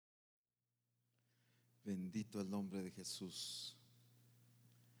Bendito el nombre de Jesús.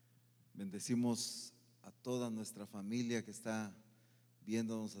 Bendecimos a toda nuestra familia que está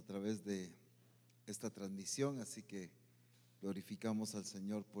viéndonos a través de esta transmisión, así que glorificamos al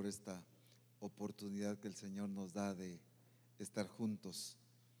Señor por esta oportunidad que el Señor nos da de estar juntos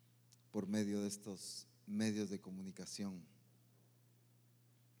por medio de estos medios de comunicación.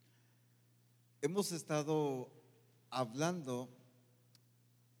 Hemos estado hablando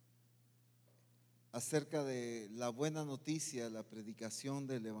acerca de la buena noticia, la predicación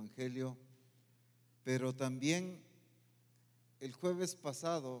del Evangelio, pero también el jueves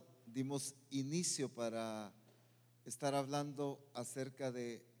pasado dimos inicio para estar hablando acerca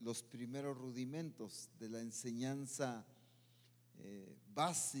de los primeros rudimentos de la enseñanza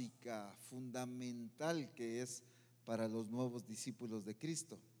básica, fundamental que es para los nuevos discípulos de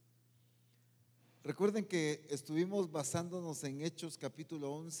Cristo. Recuerden que estuvimos basándonos en Hechos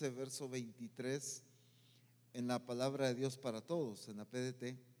capítulo 11, verso 23, en la palabra de Dios para todos, en la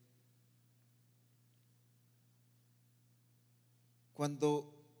PDT.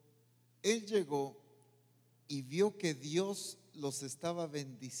 Cuando él llegó y vio que Dios los estaba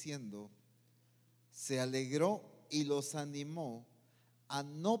bendiciendo, se alegró y los animó a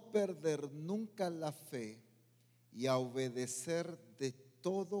no perder nunca la fe y a obedecer de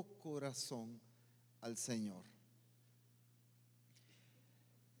todo corazón al Señor.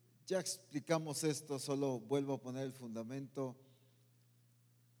 Ya explicamos esto, solo vuelvo a poner el fundamento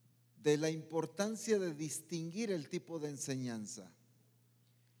de la importancia de distinguir el tipo de enseñanza.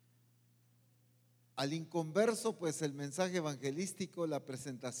 Al inconverso, pues el mensaje evangelístico, la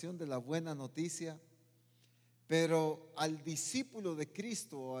presentación de la buena noticia, pero al discípulo de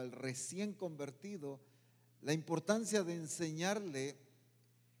Cristo o al recién convertido, la importancia de enseñarle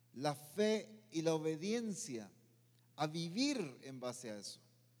la fe y la obediencia, a vivir en base a eso.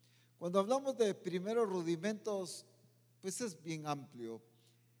 Cuando hablamos de primeros rudimentos, pues es bien amplio.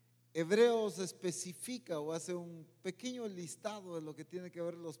 Hebreos especifica o hace un pequeño listado de lo que tiene que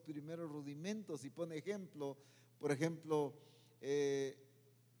ver los primeros rudimentos y pone ejemplo, por ejemplo,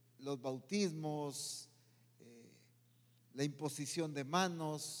 los bautismos, la imposición de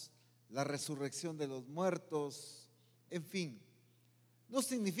manos, la resurrección de los muertos, en fin. No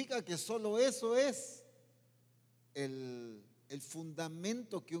significa que solo eso es el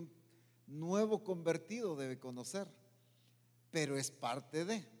fundamento que un nuevo convertido debe conocer, pero es parte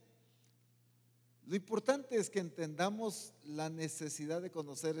de. Lo importante es que entendamos la necesidad de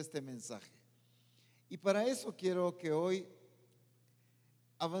conocer este mensaje. Y para eso quiero que hoy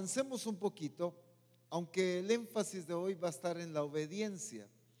avancemos un poquito, aunque el énfasis de hoy va a estar en la obediencia.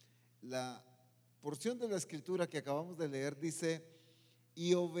 La porción de la escritura que acabamos de leer dice: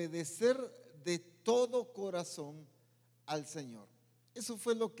 y obedecer de todo corazón al Señor. Eso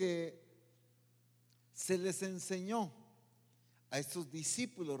fue lo que se les enseñó a estos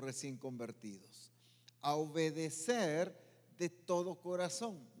discípulos recién convertidos, a obedecer de todo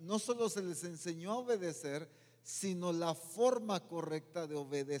corazón. No solo se les enseñó a obedecer, sino la forma correcta de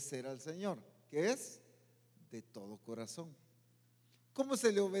obedecer al Señor, que es de todo corazón. ¿Cómo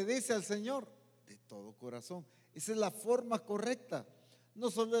se le obedece al Señor? De todo corazón. Esa es la forma correcta. No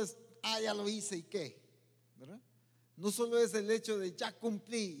solo es, ya lo hice y qué, ¿verdad? No solo es el hecho de ya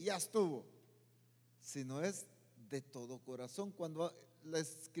cumplí, ya estuvo, sino es de todo corazón. Cuando la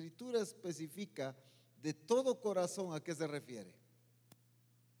escritura especifica de todo corazón, ¿a qué se refiere?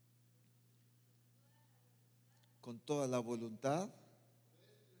 Con toda la voluntad,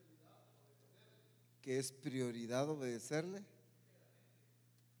 que es prioridad obedecerle,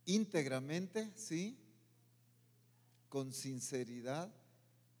 íntegramente, ¿sí? Con sinceridad.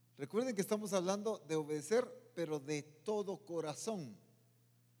 Recuerden que estamos hablando de obedecer, pero de todo corazón.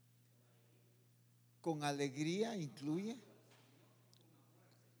 Con alegría incluye,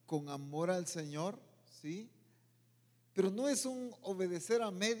 con amor al Señor, ¿sí? Pero no es un obedecer a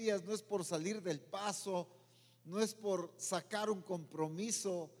medias, no es por salir del paso, no es por sacar un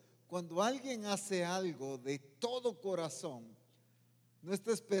compromiso. Cuando alguien hace algo de todo corazón, no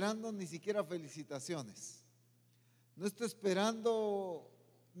está esperando ni siquiera felicitaciones, no está esperando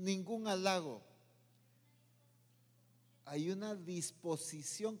ningún halago. Hay una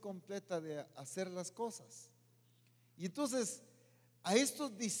disposición completa de hacer las cosas. Y entonces a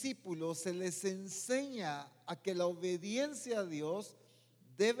estos discípulos se les enseña a que la obediencia a Dios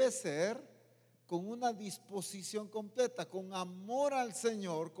debe ser con una disposición completa, con amor al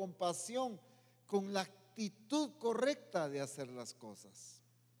Señor, con pasión, con la actitud correcta de hacer las cosas.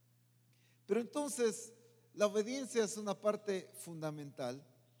 Pero entonces la obediencia es una parte fundamental,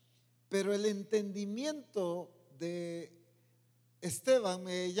 pero el entendimiento de Esteban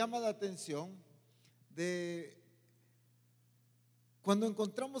me llama la atención de cuando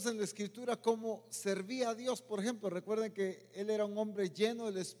encontramos en la Escritura cómo servía a Dios. Por ejemplo, recuerden que él era un hombre lleno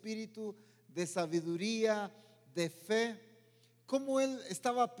del Espíritu, de sabiduría, de fe. Cómo él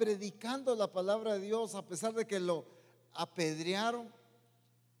estaba predicando la palabra de Dios a pesar de que lo apedrearon.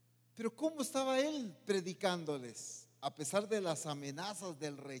 Pero cómo estaba él predicándoles a pesar de las amenazas,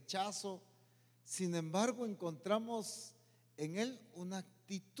 del rechazo. Sin embargo, encontramos en él una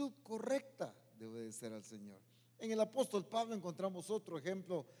actitud correcta de obedecer al Señor. En el apóstol Pablo encontramos otro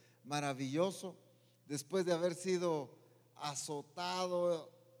ejemplo maravilloso. Después de haber sido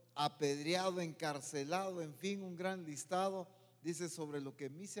azotado, apedreado, encarcelado, en fin, un gran listado, dice: sobre lo que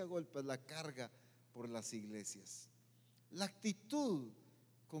mí se agolpa la carga por las iglesias. La actitud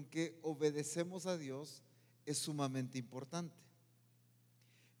con que obedecemos a Dios es sumamente importante.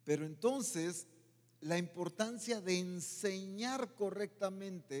 Pero entonces, la importancia de enseñar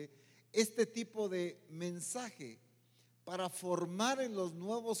correctamente este tipo de mensaje para formar en los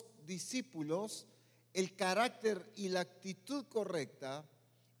nuevos discípulos el carácter y la actitud correcta,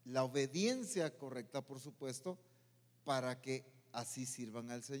 la obediencia correcta, por supuesto, para que así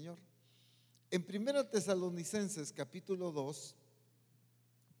sirvan al Señor. En 1 Tesalonicenses capítulo 2,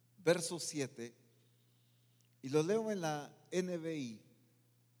 verso 7, y lo leo en la NBI.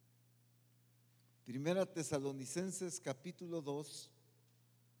 1 Tesalonicenses capítulo 2,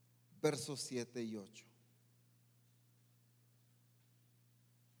 versos 7 y 8.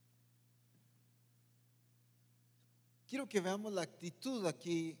 Quiero que veamos la actitud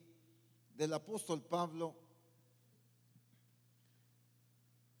aquí del apóstol Pablo,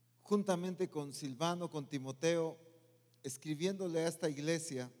 juntamente con Silvano, con Timoteo, escribiéndole a esta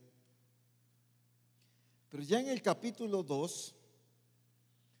iglesia. Pero ya en el capítulo 2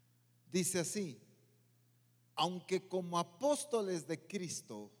 dice así: aunque como apóstoles de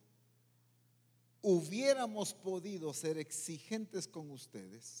Cristo hubiéramos podido ser exigentes con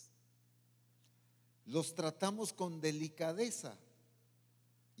ustedes, los tratamos con delicadeza.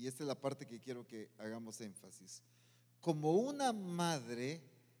 Y esta es la parte que quiero que hagamos énfasis. Como una madre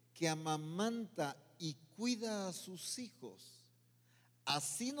que amamanta y cuida a sus hijos,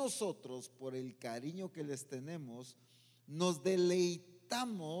 así nosotros, por el cariño que les tenemos, nos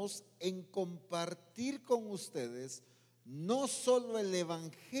deleitamos en compartir con ustedes no solo el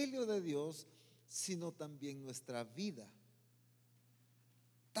evangelio de Dios, sino también nuestra vida.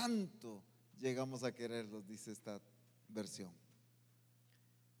 Tanto llegamos a quererlos, dice esta versión.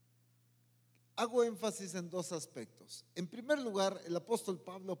 Hago énfasis en dos aspectos. En primer lugar, el apóstol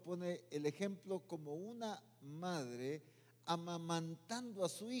Pablo pone el ejemplo como una madre amamantando a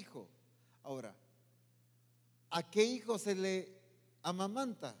su hijo. Ahora, ¿a qué hijo se le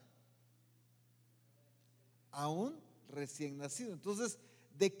amamanta? A un recién nacido. Entonces,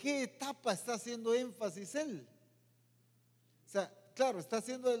 ¿de qué etapa está haciendo énfasis él? O sea, claro, está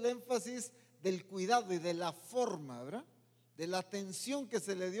haciendo el énfasis del cuidado y de la forma, ¿verdad? De la atención que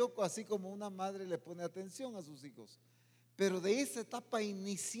se le dio, así como una madre le pone atención a sus hijos. Pero de esa etapa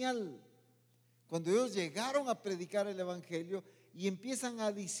inicial, cuando ellos llegaron a predicar el evangelio y empiezan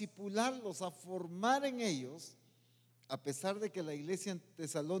a discipularlos, a formar en ellos, a pesar de que la iglesia en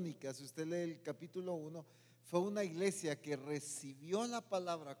Tesalónica, si usted lee el capítulo 1, fue una iglesia que recibió la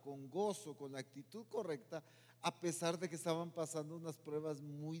palabra con gozo, con la actitud correcta, a pesar de que estaban pasando unas pruebas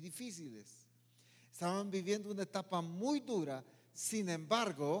muy difíciles. Estaban viviendo una etapa muy dura, sin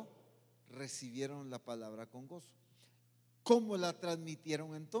embargo, recibieron la palabra con gozo. ¿Cómo la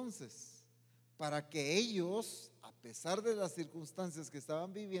transmitieron entonces? Para que ellos, a pesar de las circunstancias que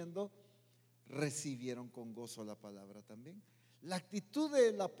estaban viviendo, recibieron con gozo la palabra también. La actitud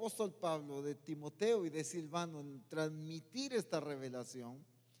del apóstol Pablo, de Timoteo y de Silvano en transmitir esta revelación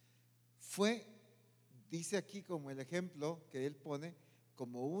fue, dice aquí como el ejemplo que él pone,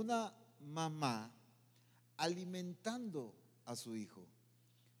 como una mamá alimentando a su hijo.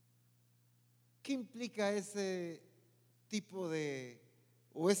 ¿Qué implica ese tipo de,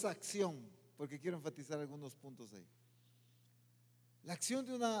 o esa acción? Porque quiero enfatizar algunos puntos ahí. La acción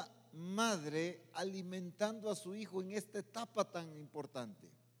de una madre alimentando a su hijo en esta etapa tan importante.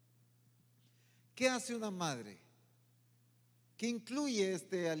 ¿Qué hace una madre? ¿Qué incluye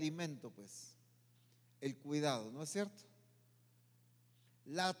este alimento? Pues el cuidado, ¿no es cierto?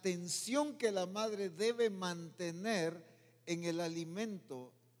 La atención que la madre debe mantener en el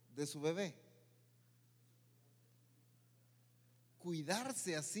alimento de su bebé.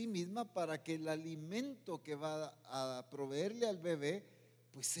 Cuidarse a sí misma para que el alimento que va a proveerle al bebé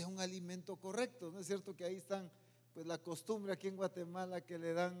pues sea un alimento correcto. ¿No es cierto que ahí están pues la costumbre aquí en Guatemala que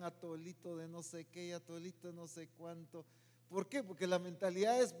le dan atolito de no sé qué y atolito de no sé cuánto? ¿Por qué? Porque la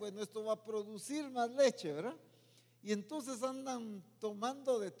mentalidad es, bueno, esto va a producir más leche, ¿verdad? Y entonces andan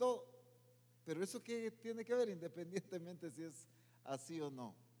tomando de todo. Pero eso qué tiene que ver, independientemente si es así o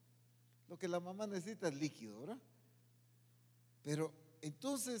no. Lo que la mamá necesita es líquido, ¿verdad? Pero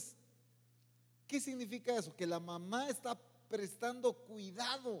entonces, ¿qué significa eso? Que la mamá está prestando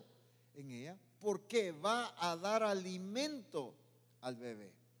cuidado en ella porque va a dar alimento al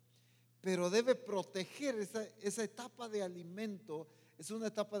bebé. Pero debe proteger esa etapa de alimento, es una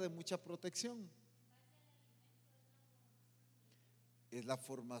etapa de mucha protección. Es la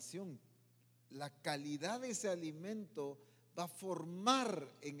formación. La calidad de ese alimento va a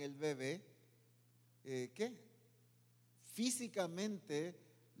formar en el bebé, ¿qué? Físicamente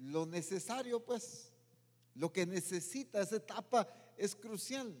lo necesario, pues, lo que necesita. Esa etapa es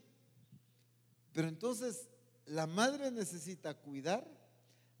crucial. Pero entonces la madre necesita cuidar,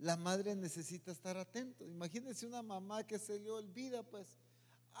 la madre necesita estar atento. Imagínense una mamá que se le olvida, pues,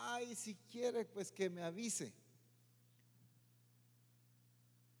 ay, si quiere, pues que me avise.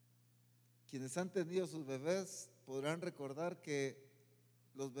 Quienes han tenido sus bebés podrán recordar que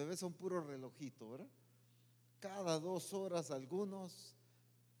los bebés son puro relojito, ¿verdad? Cada 2 horas algunos,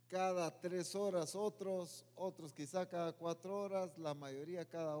 cada 3 horas otros quizá cada 4 horas, la mayoría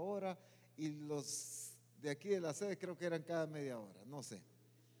cada hora, y los de aquí de la sede creo que eran cada media hora, no sé.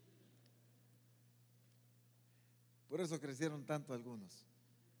 Por eso crecieron tanto algunos.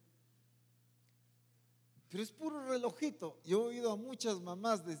 Pero es puro relojito. Yo he oído a muchas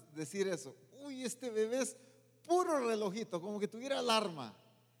mamás decir eso. Uy, este bebé es puro relojito, como que tuviera alarma.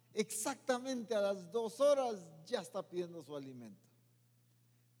 Exactamente a las 2 horas ya está pidiendo su alimento.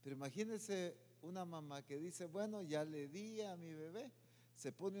 Pero imagínense una mamá que dice, bueno, ya le di a mi bebé,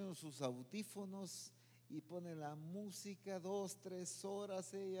 se ponen sus audífonos y pone la música 2, 3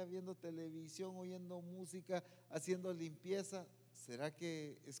 horas, ella viendo televisión, oyendo música, haciendo limpieza. ¿Será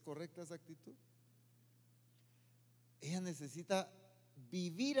que es correcta esa actitud? Ella necesita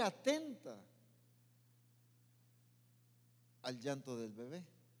vivir atenta al llanto del bebé.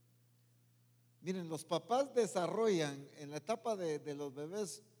 Miren, los papás desarrollan en la etapa de los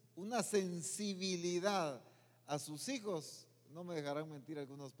bebés una sensibilidad a sus hijos. No me dejarán mentir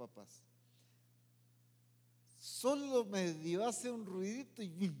algunos papás. Solo medio hace un ruidito y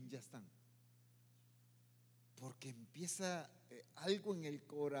 ¡bum!, ya están. Porque empieza algo en el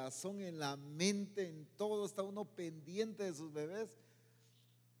corazón, en la mente, en todo. Está uno pendiente de sus bebés.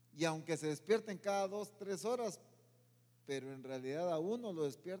 Y aunque se despierten cada 2, 3 horas, pero en realidad a uno lo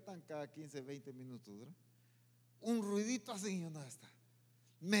despiertan cada 15, 20 minutos, ¿verdad? Un ruidito así y uno ya está.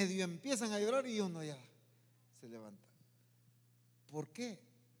 Medio empiezan a llorar y uno ya se levanta. ¿Por qué?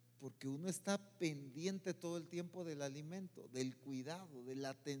 Porque uno está pendiente todo el tiempo del alimento, del cuidado, de la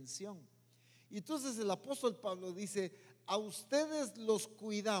atención. Y entonces el apóstol Pablo dice, a ustedes los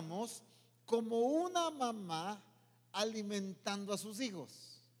cuidamos como una mamá alimentando a sus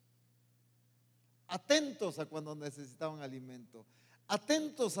hijos. Atentos a cuando necesitaban alimento,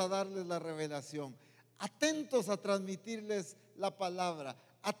 atentos a darles la revelación, atentos a transmitirles la palabra,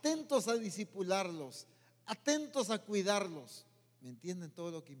 atentos a discipularlos, atentos a cuidarlos. ¿Me entienden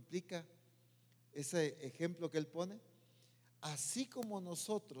todo lo que implica ese ejemplo que él pone? Así como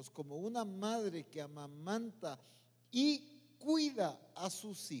nosotros, como una madre que amamanta y cuida a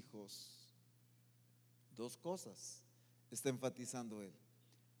sus hijos, 2 cosas está enfatizando él.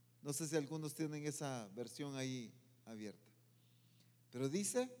 No sé si algunos tienen esa versión ahí abierta, pero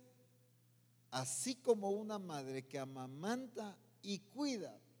dice, así como una madre que amamanta y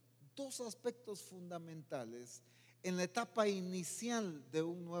cuida, 2 aspectos fundamentales en la etapa inicial de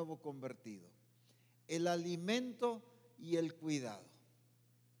un nuevo convertido: el alimento y el cuidado.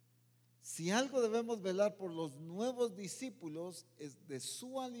 Si algo debemos velar por los nuevos discípulos es de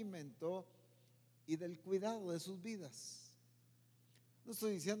su alimento y del cuidado de sus vidas. No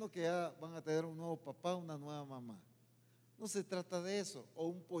estoy diciendo que ya van a tener un nuevo papá, una nueva mamá. No se trata de eso. O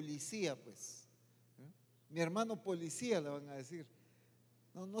un policía, pues. Mi hermano policía, le van a decir.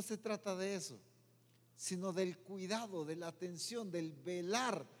 No, no se trata de eso, sino del cuidado, de la atención, del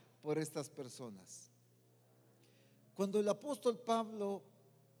velar por estas personas. Cuando el apóstol Pablo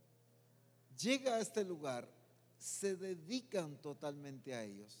llega a este lugar, se dedican totalmente a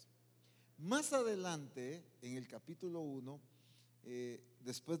ellos. Más adelante, en el capítulo 1,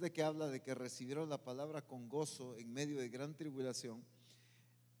 después de que habla de que recibieron la palabra con gozo en medio de gran tribulación,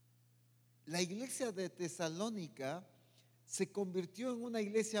 la iglesia de Tesalónica se convirtió en una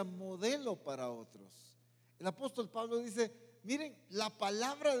iglesia modelo para otros. El apóstol Pablo dice, miren, la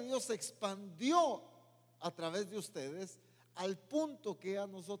palabra de Dios se expandió a través de ustedes al punto que a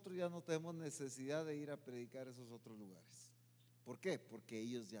nosotros ya no tenemos necesidad de ir a predicar esos otros lugares. ¿Por qué? Porque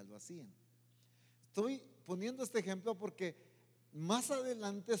ellos ya lo hacían. Estoy poniendo este ejemplo porque más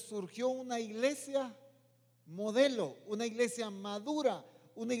adelante surgió una iglesia modelo, una iglesia madura,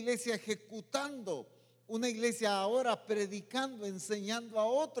 una iglesia ejecutando, una iglesia ahora predicando, enseñando a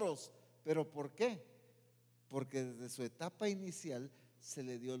otros. ¿Pero por qué? Porque desde su etapa inicial se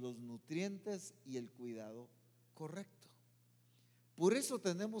le dio los nutrientes y el cuidado correcto. Por eso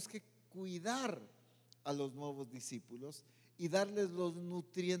tenemos que cuidar a los nuevos discípulos y darles los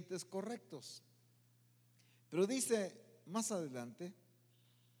nutrientes correctos. Pero dice más adelante,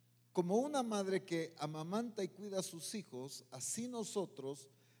 como una madre que amamanta y cuida a sus hijos, así nosotros,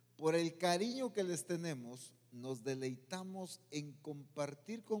 por el cariño que les tenemos, nos deleitamos en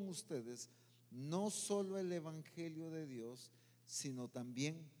compartir con ustedes no solo el Evangelio de Dios, sino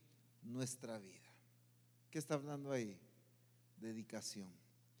también nuestra vida. ¿Qué está hablando ahí? Dedicación.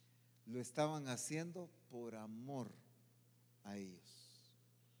 Lo estaban haciendo por amor a ellos,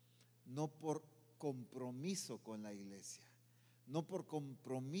 no por compromiso con la iglesia, no por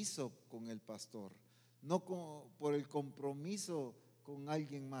compromiso con el pastor, no por el compromiso con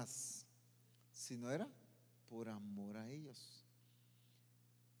alguien más, sino era por amor a ellos.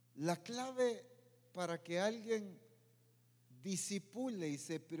 La clave para que alguien discipule y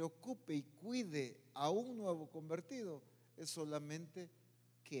se preocupe y cuide a un nuevo convertido es solamente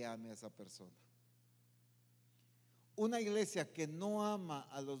que ame a esa persona. Una iglesia que no ama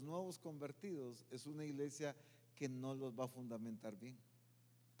a los nuevos convertidos es una iglesia que no los va a fundamentar bien,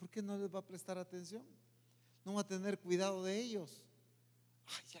 porque no les va a prestar atención, no va a tener cuidado de ellos.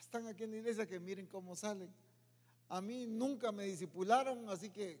 Ay, ya están aquí en la iglesia, que miren cómo salen. A mí nunca me discipularon, así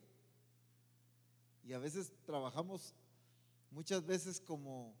que, y a veces trabajamos muchas veces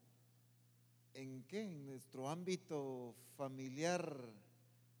como en nuestro ámbito familiar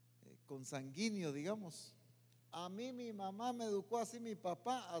consanguíneo, digamos. A mí mi mamá me educó así, mi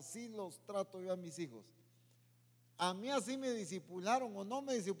papá, así los trato yo a mis hijos. A mí así me discipularon o no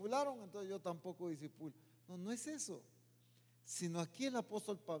me discipularon, entonces yo tampoco discipulo. No, no es eso. Sino aquí el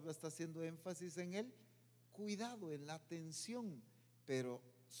apóstol Pablo está haciendo énfasis en el cuidado, en la atención, pero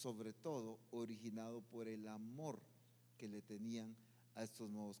sobre todo originado por el amor que le tenían a estos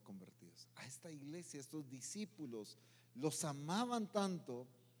nuevos convertidos, a esta iglesia, a estos discípulos. Los amaban tanto.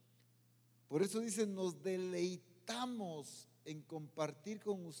 Por eso dicen, nos deleitamos en compartir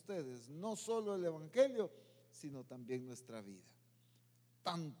con ustedes no solo el Evangelio, sino también nuestra vida.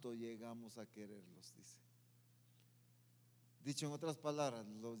 Tanto llegamos a quererlos, dice. Dicho en otras palabras,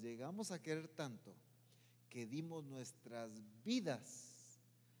 los llegamos a querer tanto que dimos nuestras vidas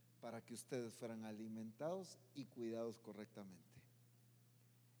para que ustedes fueran alimentados y cuidados correctamente.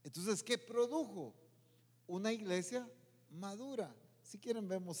 Entonces, ¿qué produjo? Una iglesia madura. Si quieren,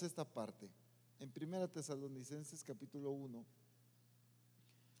 vemos esta parte en 1 Tesalonicenses capítulo 1.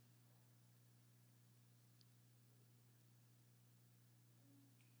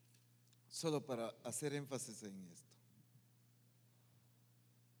 Solo para hacer énfasis en esto.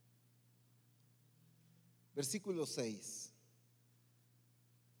 Versículo 6.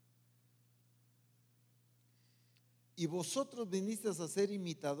 Y vosotros vinisteis a ser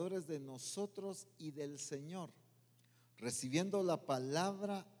imitadores de nosotros y del Señor, recibiendo la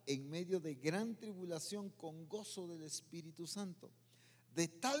palabra en medio de gran tribulación con gozo del Espíritu Santo, de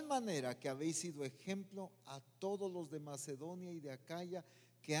tal manera que habéis sido ejemplo a todos los de Macedonia y de Acaya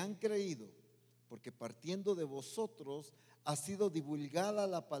que han creído, porque partiendo de vosotros ha sido divulgada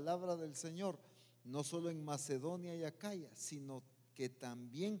la palabra del Señor, no solo en Macedonia y Acaya, sino que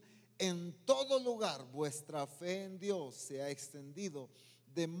también en todo lugar vuestra fe en Dios se ha extendido,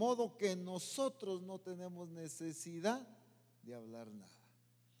 de modo que nosotros no tenemos necesidad de hablar nada,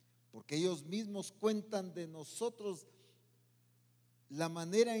 porque ellos mismos cuentan de nosotros la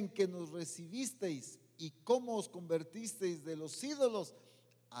manera en que nos recibisteis y cómo os convertisteis de los ídolos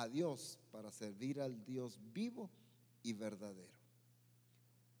a Dios para servir al Dios vivo y verdadero.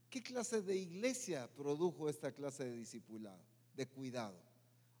 ¿Qué clase de iglesia produjo esta clase de discipulado, de cuidado?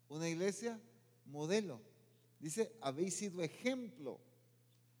 Una iglesia modelo. Dice, habéis sido ejemplo.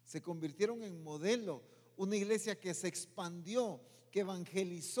 Se convirtieron en modelo. Una iglesia que se expandió, que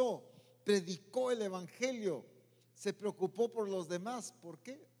evangelizó, predicó el evangelio, se preocupó por los demás. ¿Por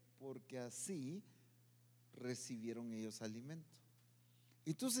qué? Porque así recibieron ellos alimento.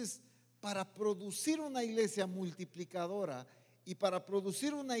 Entonces, para producir una iglesia multiplicadora y para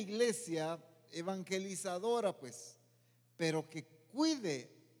producir una iglesia evangelizadora, pues, pero que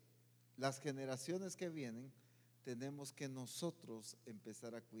cuide las generaciones que vienen, tenemos que nosotros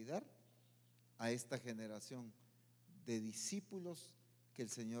empezar a cuidar a esta generación de discípulos que el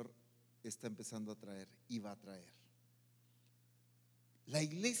Señor está empezando a traer y va a traer. La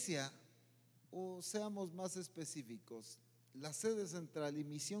iglesia, o seamos más específicos, la sede central y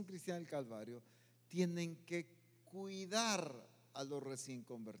Misión Cristiana del Calvario tienen que cuidar a los recién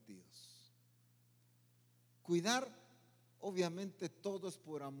convertidos. Cuidar, obviamente todo es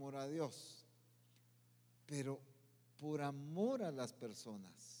por amor a Dios, pero por amor a las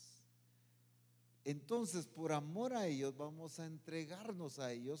personas. Entonces, por amor a ellos vamos a entregarnos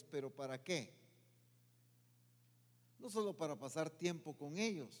a ellos, pero ¿para qué? No solo para pasar tiempo con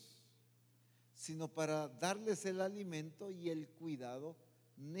ellos, sino para darles el alimento y el cuidado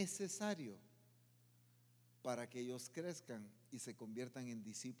necesario para que ellos crezcan y se conviertan en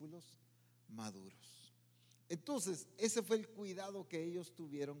discípulos maduros. Entonces, ese fue el cuidado que ellos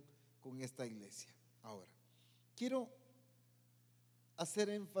tuvieron con esta iglesia. Ahora, quiero hacer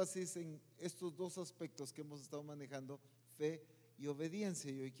énfasis en estos dos aspectos que hemos estado manejando, fe y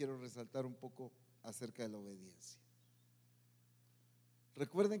obediencia, y hoy quiero resaltar un poco acerca de la obediencia.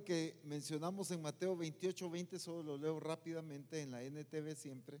 Recuerden que mencionamos en Mateo 28:20, solo lo leo rápidamente en la NTV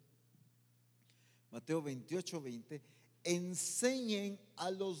siempre. Mateo 28:20, enseñen a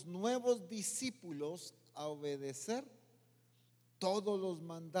los nuevos discípulos a obedecer todos los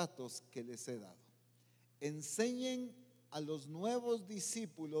mandatos que les he dado. Enseñen a los nuevos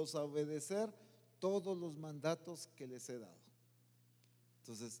discípulos a obedecer todos los mandatos que les he dado.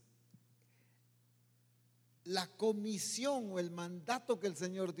 Entonces, la comisión o el mandato que el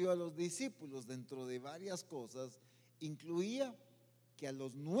Señor dio a los discípulos, dentro de varias cosas, incluía que a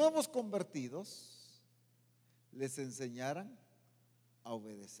los nuevos convertidos les enseñaran a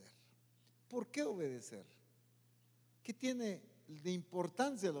obedecer. ¿Por qué obedecer? ¿Qué tiene de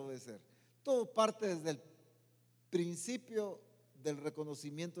importancia el obedecer? Todo parte desde el principio del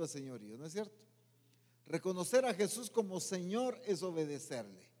reconocimiento de señorío, ¿no es cierto? Reconocer a Jesús como Señor es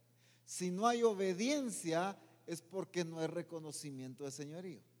obedecerle. Si no hay obediencia es porque no hay reconocimiento de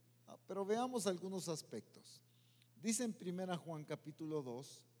señorío. Pero veamos algunos aspectos. Dice en 1 Juan capítulo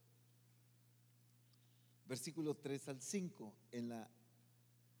 2, versículo 3 al 5 en la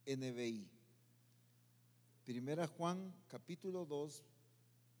NBI. 1 Juan capítulo 2,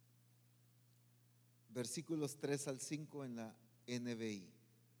 versículos 3 al 5 en la NBI.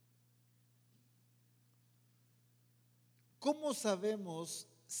 ¿Cómo sabemos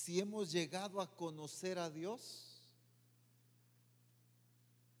si hemos llegado a conocer a Dios?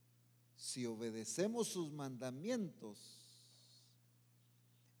 Si obedecemos sus mandamientos.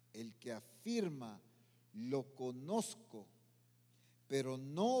 El que afirma lo conozco, pero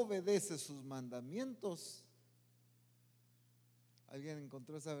no obedece sus mandamientos. ¿Alguien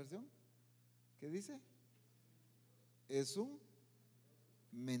encontró esa versión? ¿Qué dice? Es un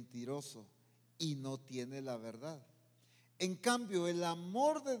mentiroso y no tiene la verdad. En cambio, el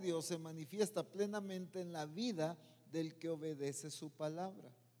amor de Dios se manifiesta plenamente en la vida del que obedece su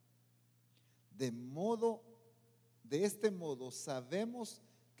palabra. De este modo sabemos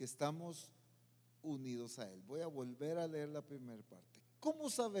que estamos unidos a Él. Voy a volver a leer la primera parte.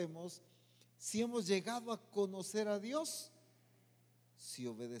 ¿Cómo sabemos si hemos llegado a conocer a Dios? Si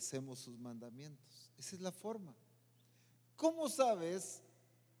obedecemos sus mandamientos. Esa es la forma. ¿Cómo sabes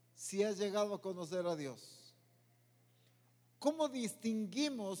si has llegado a conocer a Dios? ¿Cómo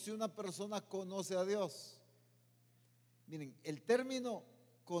distinguimos si una persona conoce a Dios? Miren, el término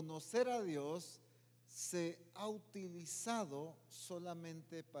conocer a Dios se ha utilizado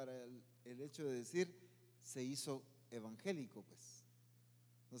solamente para el hecho de decir se hizo evangélico, pues.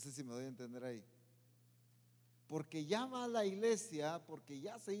 No sé si me doy a entender ahí. Porque ya va a la iglesia, porque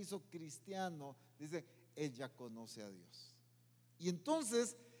ya se hizo cristiano, dice, él ya conoce a Dios. Y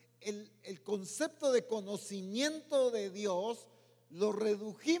entonces el concepto de conocimiento de Dios lo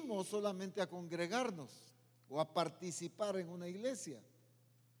redujimos solamente a congregarnos o a participar en una iglesia,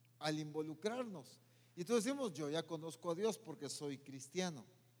 al involucrarnos. Y entonces decimos, yo ya conozco a Dios porque soy cristiano.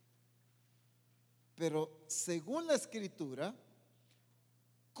 Pero según la Escritura,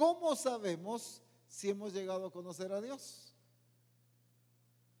 ¿cómo sabemos si hemos llegado a conocer a Dios?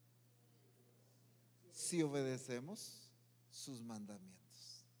 Si obedecemos sus mandamientos.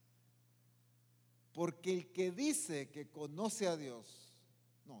 Porque el que dice que conoce a Dios,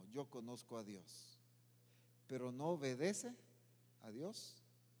 no, yo conozco a Dios, pero no obedece a Dios,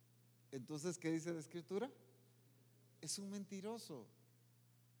 entonces, ¿qué dice la Escritura? Es un mentiroso.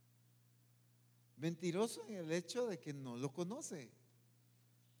 Mentiroso en el hecho de que no lo conoce.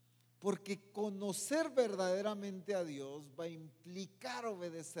 Porque conocer verdaderamente a Dios va a implicar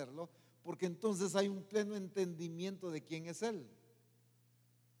obedecerlo, porque entonces hay un pleno entendimiento de quién es Él.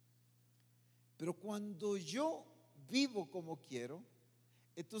 Pero cuando yo vivo como quiero,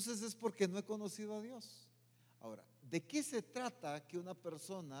 entonces es porque no he conocido a Dios. Ahora, ¿de qué se trata que una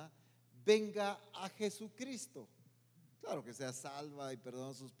persona venga a Jesucristo? Claro, que sea salva y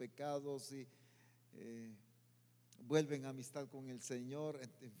perdona sus pecados y vuelve en amistad con el Señor,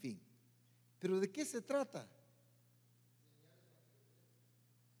 en fin. Pero ¿de qué se trata?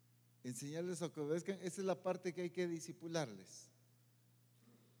 Enseñarles a que obedezcan. Esa es la parte que hay que discipularles.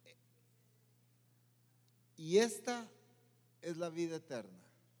 Y esta es la vida eterna.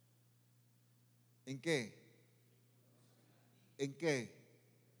 ¿En qué? ¿En qué?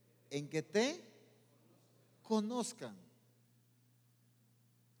 En que te conozcan.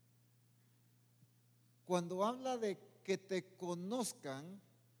 Cuando habla de que te conozcan,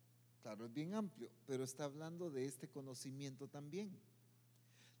 claro, es bien amplio, pero está hablando de este conocimiento también.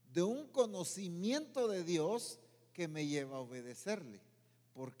 De un conocimiento de Dios que me lleva a obedecerle,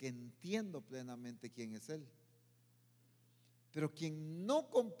 porque entiendo plenamente quién es Él. Pero quien no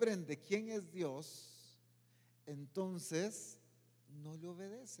comprende quién es Dios, entonces no le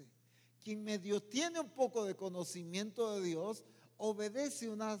obedece. Quien medio tiene un poco de conocimiento de Dios, obedece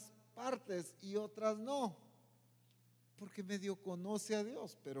unas partes y otras no, porque medio conoce a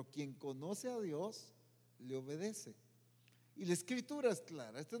Dios. Pero quien conoce a Dios, le obedece. Y la escritura es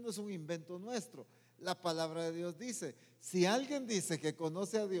clara, esto no es un invento nuestro. La palabra de Dios dice, si alguien dice que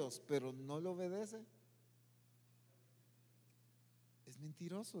conoce a Dios, pero no le obedece, es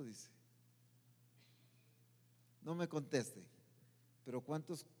mentiroso, dice. No me conteste, pero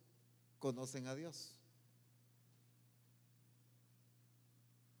 ¿cuántos conocen a Dios?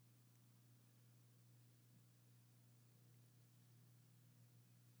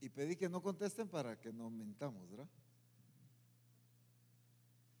 Y pedí que no contesten para que no mentamos, ¿verdad?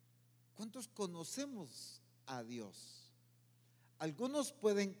 ¿Cuántos conocemos a Dios? Algunos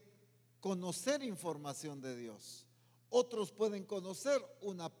pueden conocer información de Dios, otros pueden conocer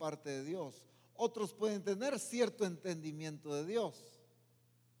una parte de Dios, otros pueden tener cierto entendimiento de Dios.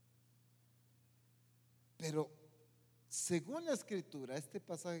 Pero según la escritura, este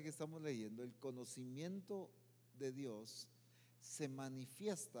pasaje que estamos leyendo, el conocimiento de Dios se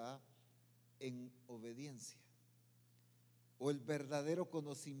manifiesta en obediencia. O el verdadero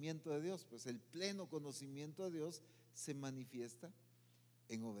conocimiento de Dios, pues el pleno conocimiento de Dios se manifiesta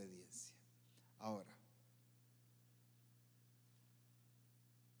en obediencia. Ahora,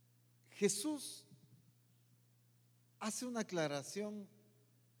 Jesús hace una aclaración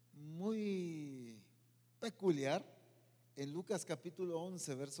muy peculiar en Lucas capítulo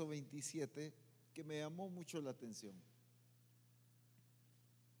 11, verso 27, que me llamó mucho la atención.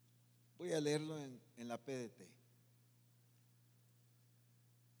 Voy a leerlo en la PDT.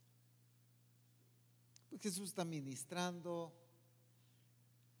 Pues Jesús está ministrando.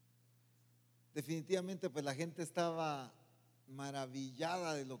 Definitivamente pues la gente estaba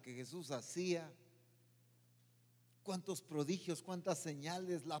maravillada de lo que Jesús hacía. Cuántos prodigios, cuántas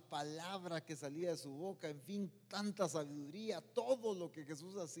señales, la palabra que salía de su boca, en fin, tanta sabiduría, todo lo que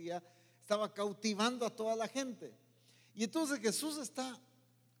Jesús hacía estaba cautivando a toda la gente. Y entonces Jesús está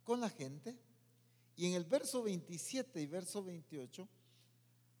con la gente y en el verso 27 y verso 28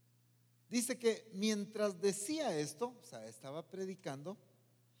 dice que mientras decía esto, o sea, estaba predicando,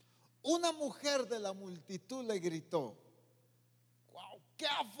 una mujer de la multitud le gritó: ¡Wow! ¡Qué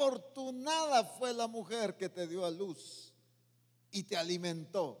afortunada fue la mujer que te dio a luz y te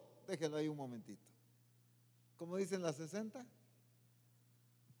alimentó! Déjelo ahí un momentito. ¿Cómo dicen las 60?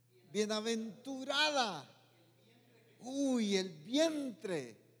 Bienaventurada. Uy, el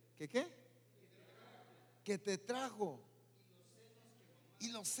vientre. ¿Qué qué? Que te trajo. Y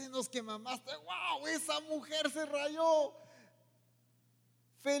los senos que mamaste. ¡Wow! Esa mujer se rayó.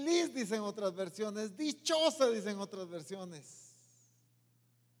 Feliz, dicen otras versiones. Dichosa, dicen otras versiones.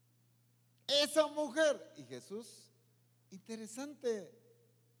 Esa mujer. Y Jesús, interesante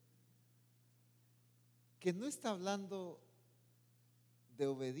que no está hablando de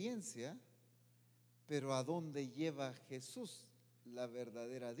obediencia, pero ¿a dónde lleva Jesús la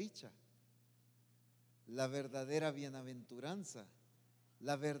verdadera dicha, la verdadera bienaventuranza,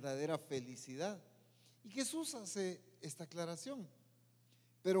 la verdadera felicidad? Y Jesús hace esta aclaración.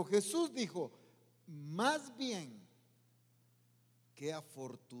 Pero Jesús dijo: más bien, qué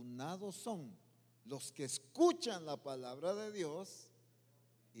afortunados son los que escuchan la palabra de Dios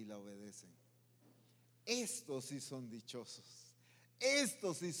y la obedecen. Estos sí son dichosos,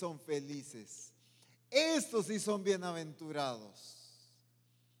 estos sí son felices, estos sí son bienaventurados.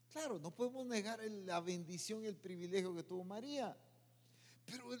 Claro, no podemos negar la bendición y el privilegio que tuvo María.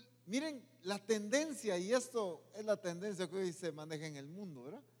 Pero miren la tendencia, y esto es la tendencia que hoy se maneja en el mundo,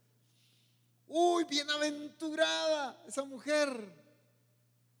 ¿verdad? Uy, bienaventurada esa mujer.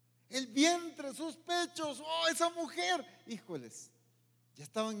 el vientre, sus pechos, oh, esa mujer. Híjoles, ya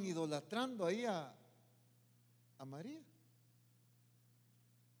estaban idolatrando ahí a María.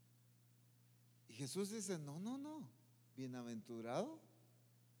 Y Jesús dice, no, no, no, bienaventurado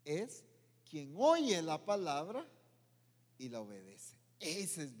es quien oye la palabra y la obedece.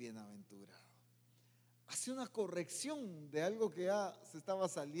 Ese es bienaventurado. Hace una corrección de algo que ya se estaba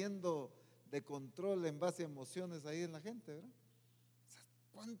saliendo de control en base a emociones ahí en la gente, ¿verdad? O sea,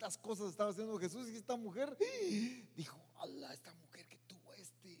 ¿cuántas cosas estaba haciendo Jesús? Y esta mujer dijo, ala, esta mujer que tuvo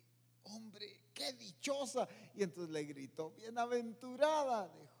este hombre, qué dichosa. Y entonces le gritó, bienaventurada,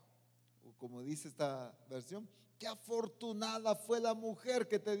 dijo. O como dice esta versión, qué afortunada fue la mujer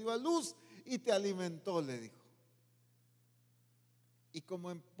que te dio a luz y te alimentó, le dijo. Y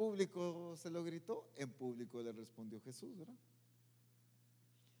como en público se lo gritó, en público le respondió Jesús, ¿verdad?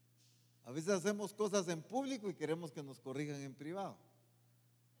 A veces hacemos cosas en público y queremos que nos corrijan en privado.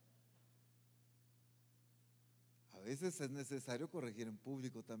 A veces es necesario corregir en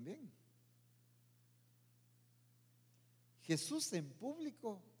público también. Jesús en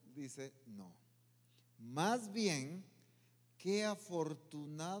público dice, no. Más bien, qué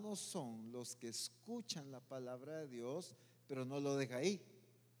afortunados son los que escuchan la palabra de Dios, pero no lo deja ahí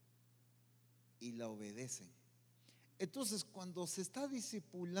y la obedecen. Entonces, cuando se está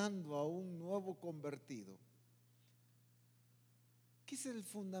discipulando a un nuevo convertido, ¿qué es el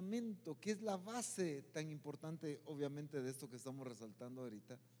fundamento? ¿Qué es la base tan importante, obviamente, de esto que estamos resaltando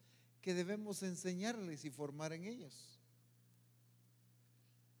ahorita? Que debemos enseñarles y formar en ellos.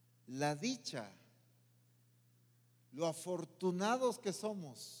 La dicha, lo afortunados que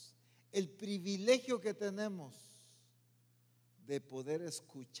somos, el privilegio que tenemos de poder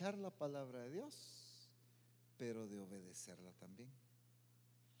escuchar la palabra de Dios, pero de obedecerla también.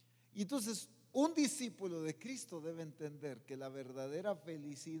 Y entonces un discípulo de Cristo debe entender que la verdadera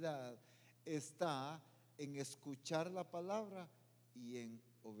felicidad está en escuchar la palabra y en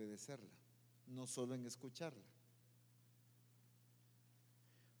obedecerla, no solo en escucharla.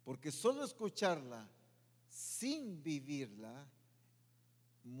 Porque solo escucharla sin vivirla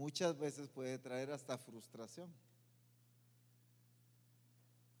muchas veces puede traer hasta frustración.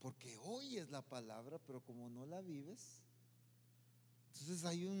 Porque oyes la palabra, pero como no la vives, entonces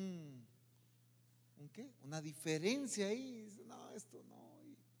hay ¿qué? Una diferencia ahí. No, esto no.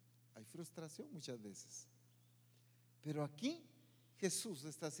 Y hay frustración muchas veces. Pero aquí Jesús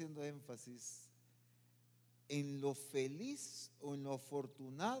está haciendo énfasis en lo feliz o en lo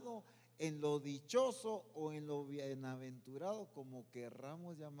afortunado, en lo dichoso o en lo bienaventurado, como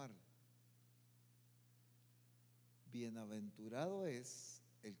querramos llamarlo. Bienaventurado es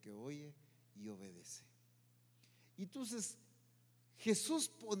el que oye y obedece. Entonces Jesús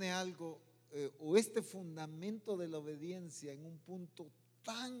pone algo o este fundamento de la obediencia en un punto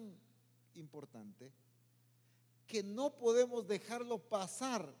tan importante que no podemos dejarlo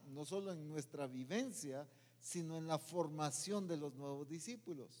pasar, no solo en nuestra vivencia, sino en la formación de los nuevos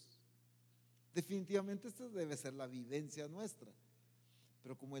discípulos. Definitivamente esta debe ser la vivencia nuestra,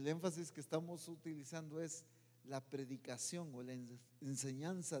 pero como el énfasis que estamos utilizando es la predicación o la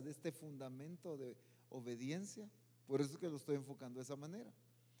enseñanza de este fundamento de obediencia, por eso es que lo estoy enfocando de esa manera.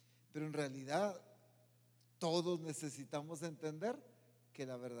 Pero en realidad todos necesitamos entender que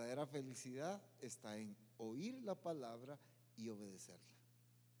la verdadera felicidad está en oír la palabra y obedecerla.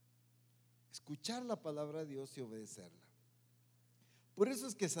 Escuchar la palabra de Dios y obedecerla. Por eso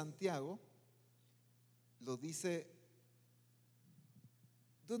es que Santiago lo dice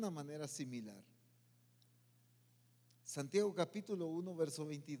de una manera similar. Santiago capítulo 1 verso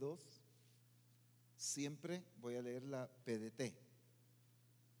 22. Siempre voy a leer la PDT.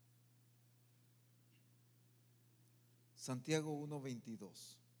 Santiago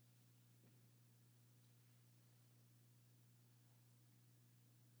 1:22.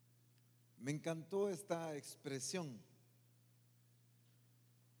 Me encantó esta expresión.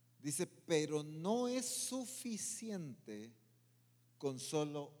 Dice, pero no es suficiente con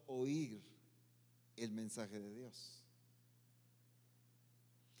solo oír el mensaje de Dios.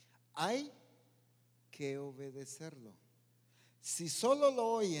 Hay que obedecerlo. Si solo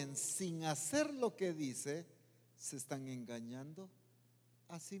lo oyen sin hacer lo que dice, se están engañando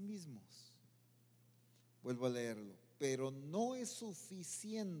a sí mismos. Vuelvo a leerlo. Pero no es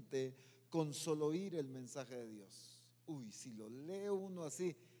suficiente con solo oír el mensaje de Dios. Uy, si lo lee uno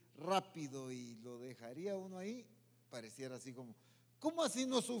así rápido y lo dejaría uno ahí, pareciera así como, ¿cómo así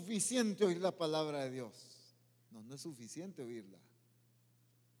no es suficiente oír la palabra de Dios? No, no es suficiente oírla.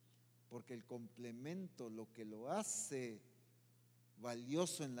 Porque el complemento, lo que lo hace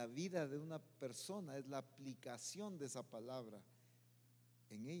valioso en la vida de una persona es la aplicación de esa palabra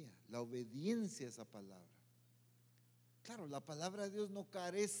en ella, la obediencia a esa palabra. Claro, la palabra de Dios no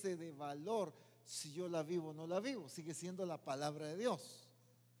carece de valor si yo la vivo o no la vivo, sigue siendo la palabra de Dios,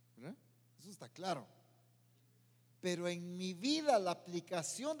 ¿verdad? Eso está claro. Pero en mi vida la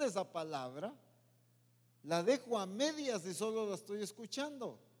aplicación de esa palabra la dejo a medias y solo la estoy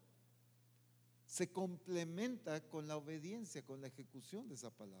escuchando. Se complementa con la obediencia, con la ejecución de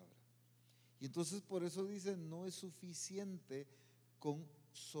esa palabra. Y entonces por eso dice, no es suficiente con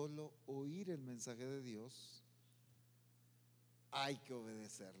solo oír el mensaje de Dios, hay que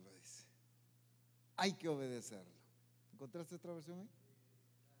obedecerlo, dice. Hay que obedecerlo. ¿Encontraste otra versión ahí?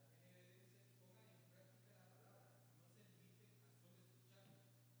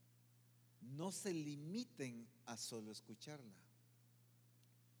 No se limiten a solo escucharla.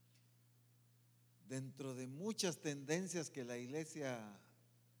 Dentro de muchas tendencias que la iglesia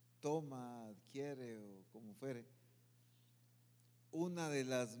toma, adquiere o como fuere, una de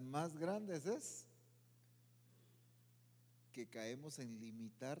las más grandes es que caemos en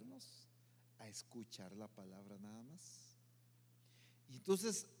limitarnos a escuchar la palabra nada más. Y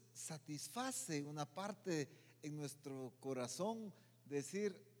entonces satisface una parte en nuestro corazón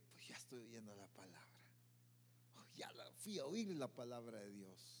decir, pues ya estoy oyendo la palabra, ya fui a oír la palabra de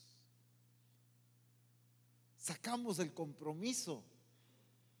Dios. Sacamos el compromiso,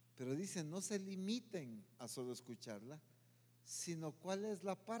 pero dice, no se limiten a solo escucharla, sino cuál es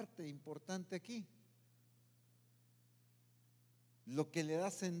la parte importante aquí. Lo que le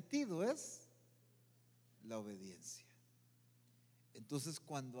da sentido es la obediencia. Entonces,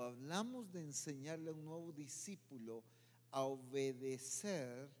 cuando hablamos de enseñarle a un nuevo discípulo a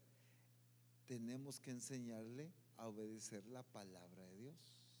obedecer, tenemos que enseñarle a obedecer la palabra de Dios,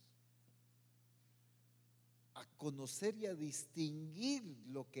 a conocer y a distinguir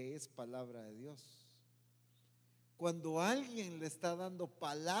lo que es palabra de Dios. Cuando alguien le está dando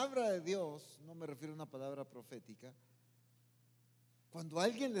palabra de Dios, no me refiero a una palabra profética, cuando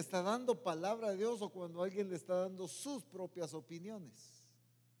alguien le está dando palabra de Dios o cuando alguien le está dando sus propias opiniones,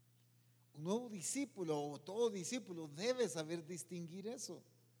 un nuevo discípulo o todo discípulo debe saber distinguir eso.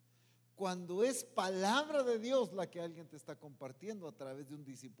 Cuando es palabra de Dios la que alguien te está compartiendo a través de un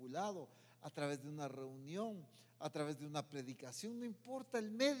discipulado, a través de una reunión, a través de una predicación, no importa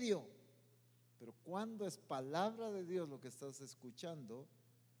el medio, pero cuando es palabra de Dios lo que estás escuchando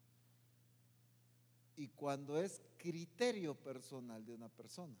y cuando es criterio personal de una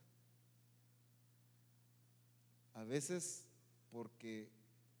persona. A veces porque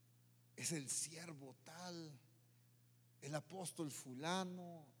es el siervo tal, el apóstol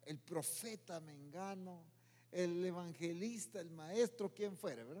fulano, el profeta mengano, el evangelista, el maestro, quien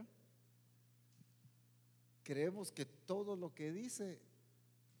fuere, ¿verdad? Creemos que todo lo que dice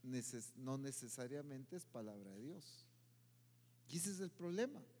no necesariamente es palabra de Dios. Y ese es el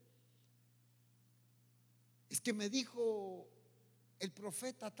problema. Es que me dijo el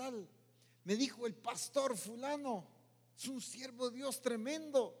profeta tal, me dijo el pastor fulano, es un siervo de Dios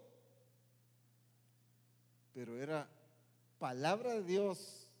tremendo. Pero era palabra de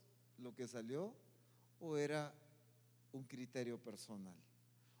Dios lo que salió, o era un criterio personal,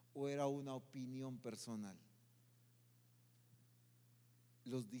 o era una opinión personal.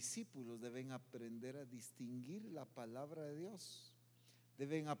 Los discípulos deben aprender a distinguir la palabra de Dios,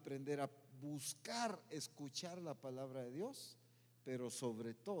 deben aprender a buscar escuchar la palabra de Dios, pero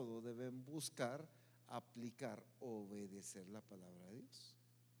sobre todo deben buscar aplicar, obedecer la palabra de Dios.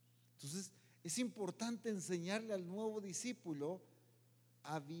 Entonces es importante enseñarle al nuevo discípulo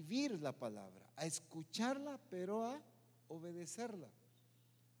a vivir la palabra, a escucharla, pero a obedecerla.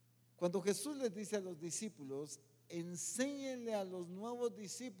 Cuando Jesús les dice a los discípulos, enséñenle a los nuevos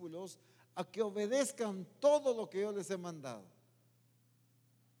discípulos a que obedezcan todo lo que yo les he mandado.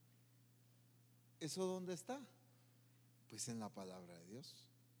 ¿Eso dónde está? Pues en la palabra de Dios.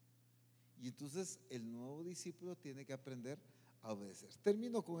 Y entonces el nuevo discípulo tiene que aprender a obedecer.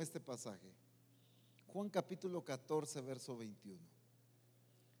 Termino con este pasaje. Juan capítulo 14, verso 21.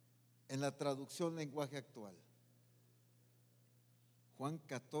 En la traducción lenguaje actual. Juan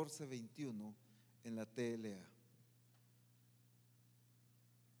 14, 21 en la TLA.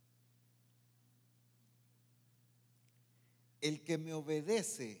 El que me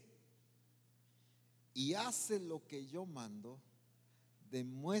obedece y hace lo que yo mando,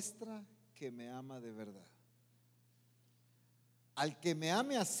 demuestra que me ama de verdad. Al que me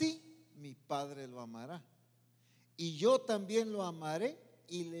ame así, mi Padre lo amará. Y yo también lo amaré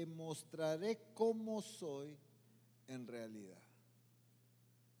y le mostraré cómo soy en realidad.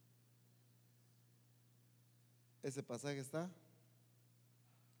 Ese pasaje está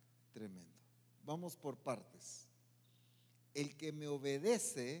tremendo. Vamos por partes. el que me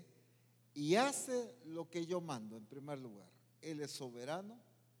obedece y hace lo que yo mando, en primer lugar. Él es soberano,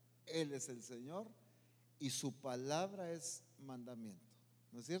 Él es el Señor y su palabra es mandamiento.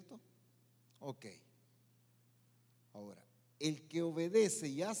 ¿No es cierto? Ok. Ahora, el que obedece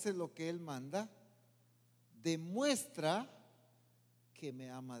y hace lo que Él manda, demuestra que me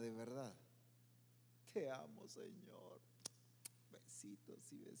ama de verdad. Te amo, Señor.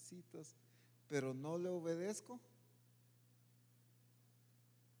 Besitos y besitos. Pero no le obedezco.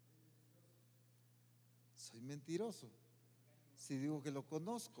 Soy mentiroso. Si digo que lo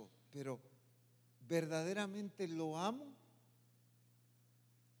conozco, pero ¿verdaderamente lo amo?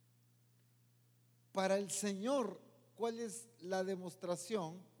 Para el Señor, ¿cuál es la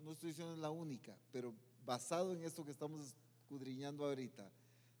demostración? No estoy diciendo la única, pero basado en esto que estamos escudriñando ahorita.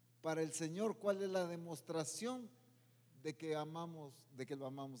 Para el Señor, ¿cuál es la demostración de que amamos, de que lo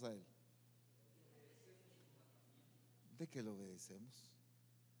amamos a Él? De que lo obedecemos.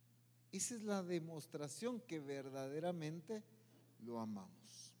 Esa es la demostración que verdaderamente lo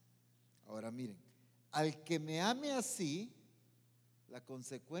amamos. Ahora miren, al que me ame así, la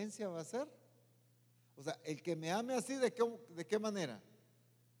consecuencia va a ser, o sea, el que me ame así, ¿de qué manera?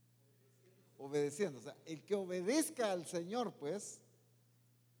 Obedeciendo. O sea, el que obedezca al Señor, pues,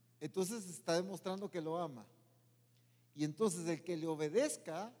 entonces está demostrando que lo ama. Y entonces el que le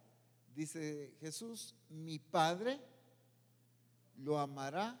obedezca, dice Jesús, mi Padre lo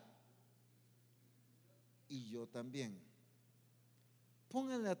amará y yo también.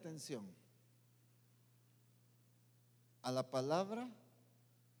 Pónganle atención a la palabra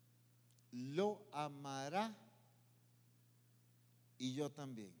lo amará y yo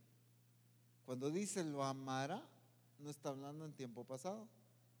también. Cuando dice lo amará, no está hablando en tiempo pasado,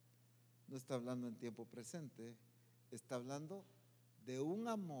 no está hablando en tiempo presente, está hablando de un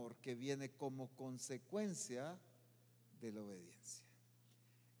amor que viene como consecuencia de la obediencia.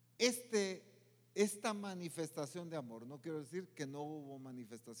 Esta manifestación de amor, no quiero decir que no hubo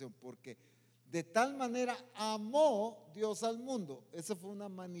manifestación, porque de tal manera amó Dios al mundo. Esa fue una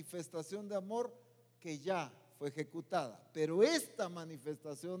manifestación de amor que ya fue ejecutada. Pero esta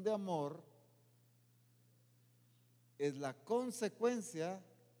manifestación de amor es la consecuencia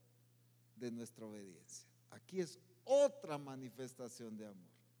de nuestra obediencia. Aquí es otra manifestación de amor.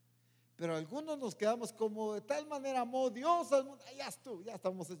 Pero algunos nos quedamos como de tal manera amó Dios al mundo. Ya estuvo,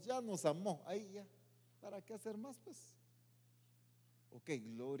 ya nos amó. Ahí ya. ¿Para qué hacer más, pues? Ok,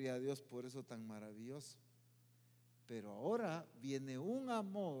 gloria a Dios por eso tan maravilloso. Pero ahora viene un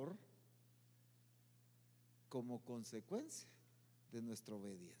amor como consecuencia de nuestra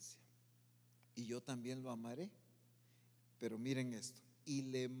obediencia. Y yo también lo amaré. Pero miren esto. Y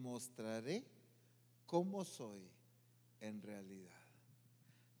le mostraré cómo soy en realidad.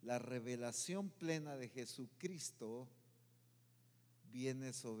 La revelación plena de Jesucristo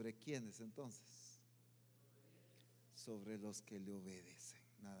viene sobre ¿quiénes entonces? Sobre los que le obedecen,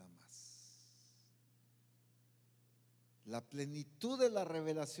 nada más. La plenitud de la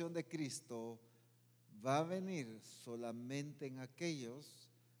revelación de Cristo va a venir solamente en aquellos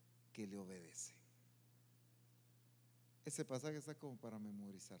que le obedecen. Ese pasaje está como para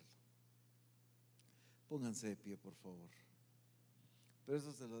memorizarlo. Pónganse de pie, por favor. Pero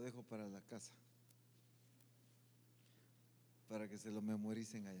eso se lo dejo para la casa, para que se lo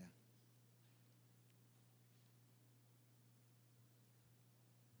memoricen allá.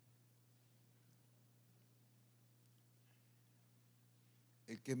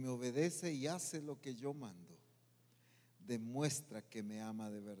 El que me obedece y hace lo que yo mando, demuestra que me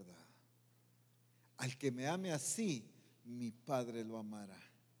ama de verdad. Al que me ame así, mi Padre lo amará.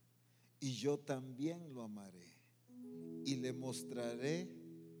 Y yo también lo amaré. Y le mostraré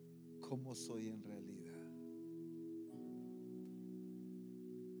cómo soy en realidad.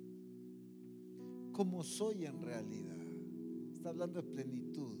 Cómo soy en realidad. Está hablando de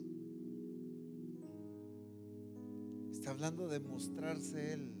plenitud. Está hablando de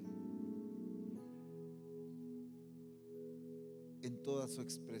mostrarse Él en toda su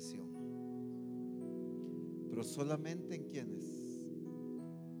expresión. Pero solamente en quienes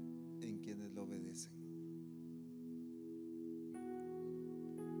lo obedecen.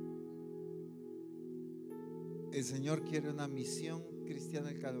 El Señor quiere una misión cristiana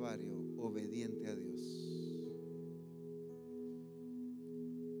del Calvario obediente a Dios.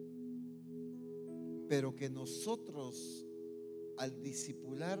 Pero que nosotros, al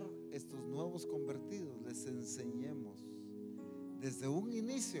discipular estos nuevos convertidos, les enseñemos desde un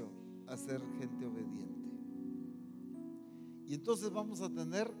inicio a ser gente obediente. Y entonces vamos a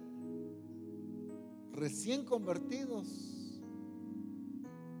tener recién convertidos,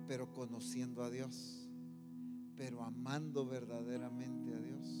 pero conociendo a Dios, pero amando verdaderamente a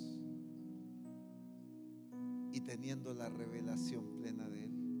Dios y teniendo la revelación plena de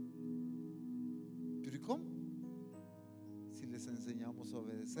Él. ¿Pero y cómo? Si les enseñamos a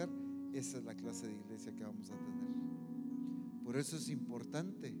obedecer, esa es la clase de iglesia que vamos a tener. Por eso es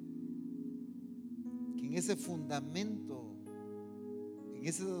importante que en ese fundamento, en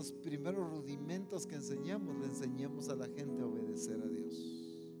esos primeros rudimentos que enseñamos, le enseñemos a la gente a obedecer a Dios,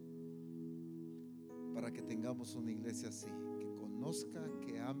 para que tengamos una iglesia así, que conozca,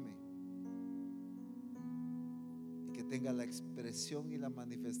 que ame y que tenga la expresión y la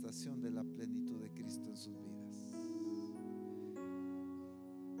manifestación de la plenitud de Cristo en sus vidas.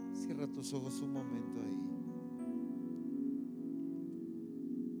 Cierra tus ojos un momento ahí.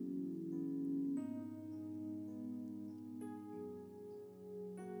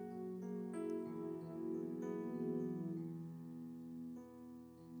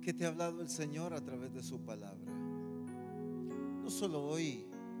 ¿Qué te ha hablado el Señor a través de su palabra? No solo hoy,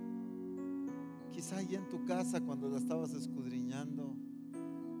 quizá allá en tu casa cuando la estabas escudriñando,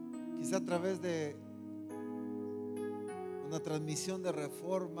 quizá a través de una transmisión de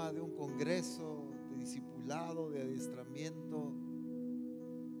reforma, de un congreso, de discipulado, de adiestramiento,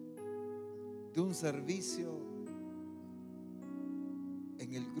 de un servicio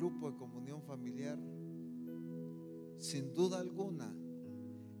en el grupo de comunión familiar. Sin duda alguna,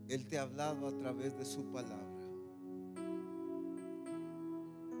 Él te ha hablado a través de su palabra.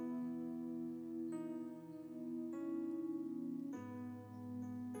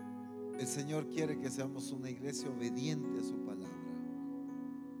 El Señor quiere que seamos una iglesia obediente a su palabra.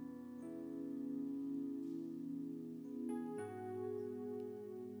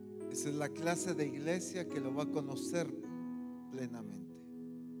 Esa es la clase de iglesia que lo va a conocer plenamente.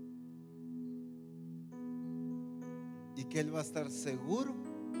 Y que Él va a estar seguro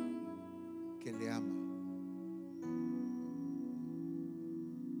que le ama.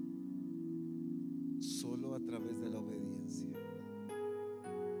 Solo a través de la obediencia.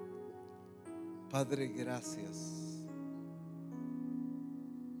 Padre, gracias,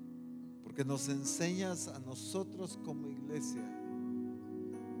 porque nos enseñas a nosotros como iglesia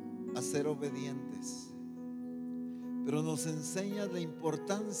a ser obedientes, pero nos enseñas la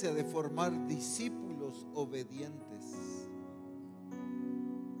importancia de formar discípulos obedientes.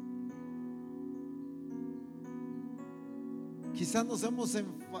 Quizás nos hemos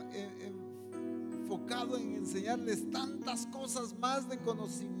enfocado en enseñarles tantas cosas más de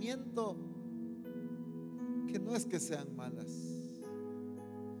conocimiento, que no es que sean malas,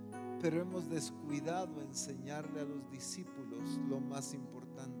 pero hemos descuidado enseñarle a los discípulos lo más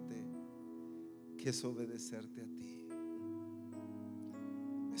importante, que es obedecerte a ti,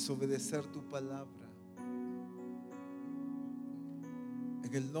 es obedecer tu palabra.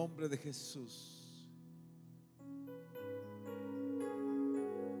 En el nombre de Jesús,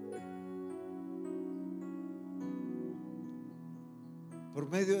 por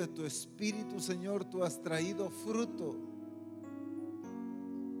medio de tu Espíritu, Señor, tú has traído fruto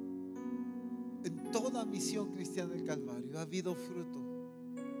en toda Misión Cristiana del Calvario. Ha habido fruto,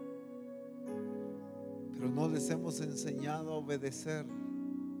 pero no les hemos enseñado a obedecer.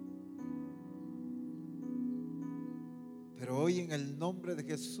 Pero hoy, en el nombre de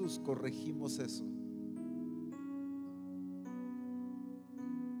Jesús, corregimos eso.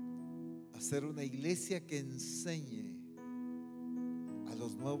 Hacer una iglesia que enseñe a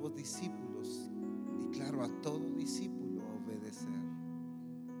los nuevos discípulos, y claro, a todo discípulo, a obedecer.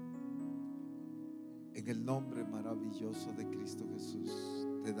 En el nombre maravilloso de Cristo Jesús,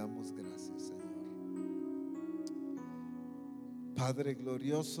 te damos gracias, Señor. Padre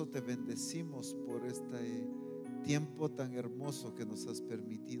glorioso, te bendecimos por este tiempo tan hermoso que nos has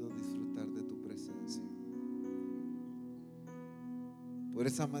permitido disfrutar de tu presencia, por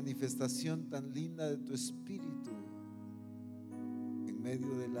esa manifestación tan linda de tu Espíritu en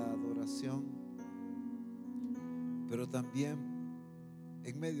medio de la adoración, pero también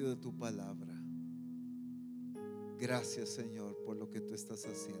en medio de tu palabra. Gracias, Señor, por lo que tú estás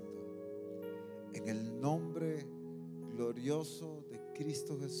haciendo. En el nombre glorioso de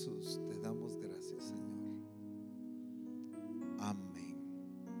Cristo Jesús, te damos gracias, Señor. Amén.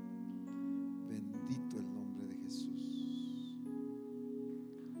 Bendito el nombre de Jesús.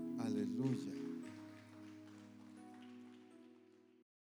 Aleluya.